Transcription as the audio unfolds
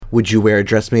Would you wear a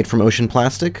dress made from ocean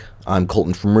plastic? I'm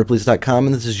Colton from Ripley's.com,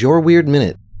 and this is your Weird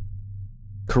Minute.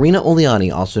 Karina Oliani,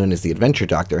 also known as the Adventure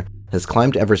Doctor, has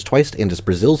climbed Everest twice and is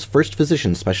Brazil's first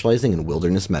physician specializing in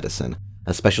wilderness medicine,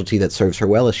 a specialty that serves her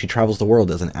well as she travels the world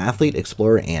as an athlete,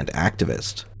 explorer, and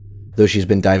activist. Though she's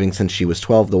been diving since she was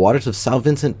 12, the waters of São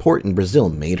Vicente Port in Brazil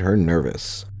made her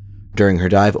nervous. During her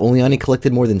dive, Oliani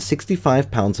collected more than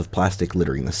 65 pounds of plastic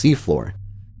littering the seafloor.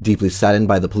 Deeply saddened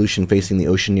by the pollution facing the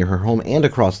ocean near her home and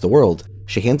across the world,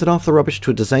 she handed off the rubbish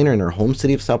to a designer in her home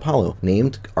city of Sao Paulo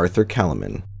named Arthur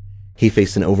Kalimann. He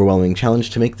faced an overwhelming challenge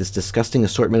to make this disgusting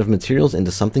assortment of materials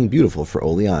into something beautiful for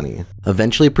Oliani,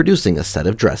 eventually producing a set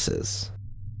of dresses.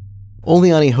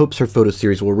 Oliani hopes her photo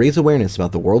series will raise awareness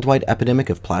about the worldwide epidemic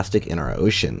of plastic in our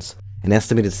oceans. An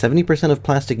estimated 70% of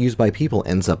plastic used by people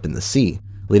ends up in the sea,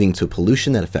 leading to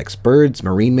pollution that affects birds,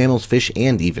 marine mammals, fish,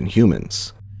 and even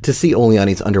humans. To see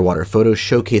Oliani's underwater photos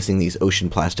showcasing these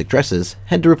ocean plastic dresses,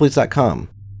 head to Ripley's.com.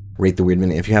 Rate the Weird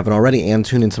Minute if you haven't already, and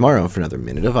tune in tomorrow for another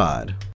Minute of Odd.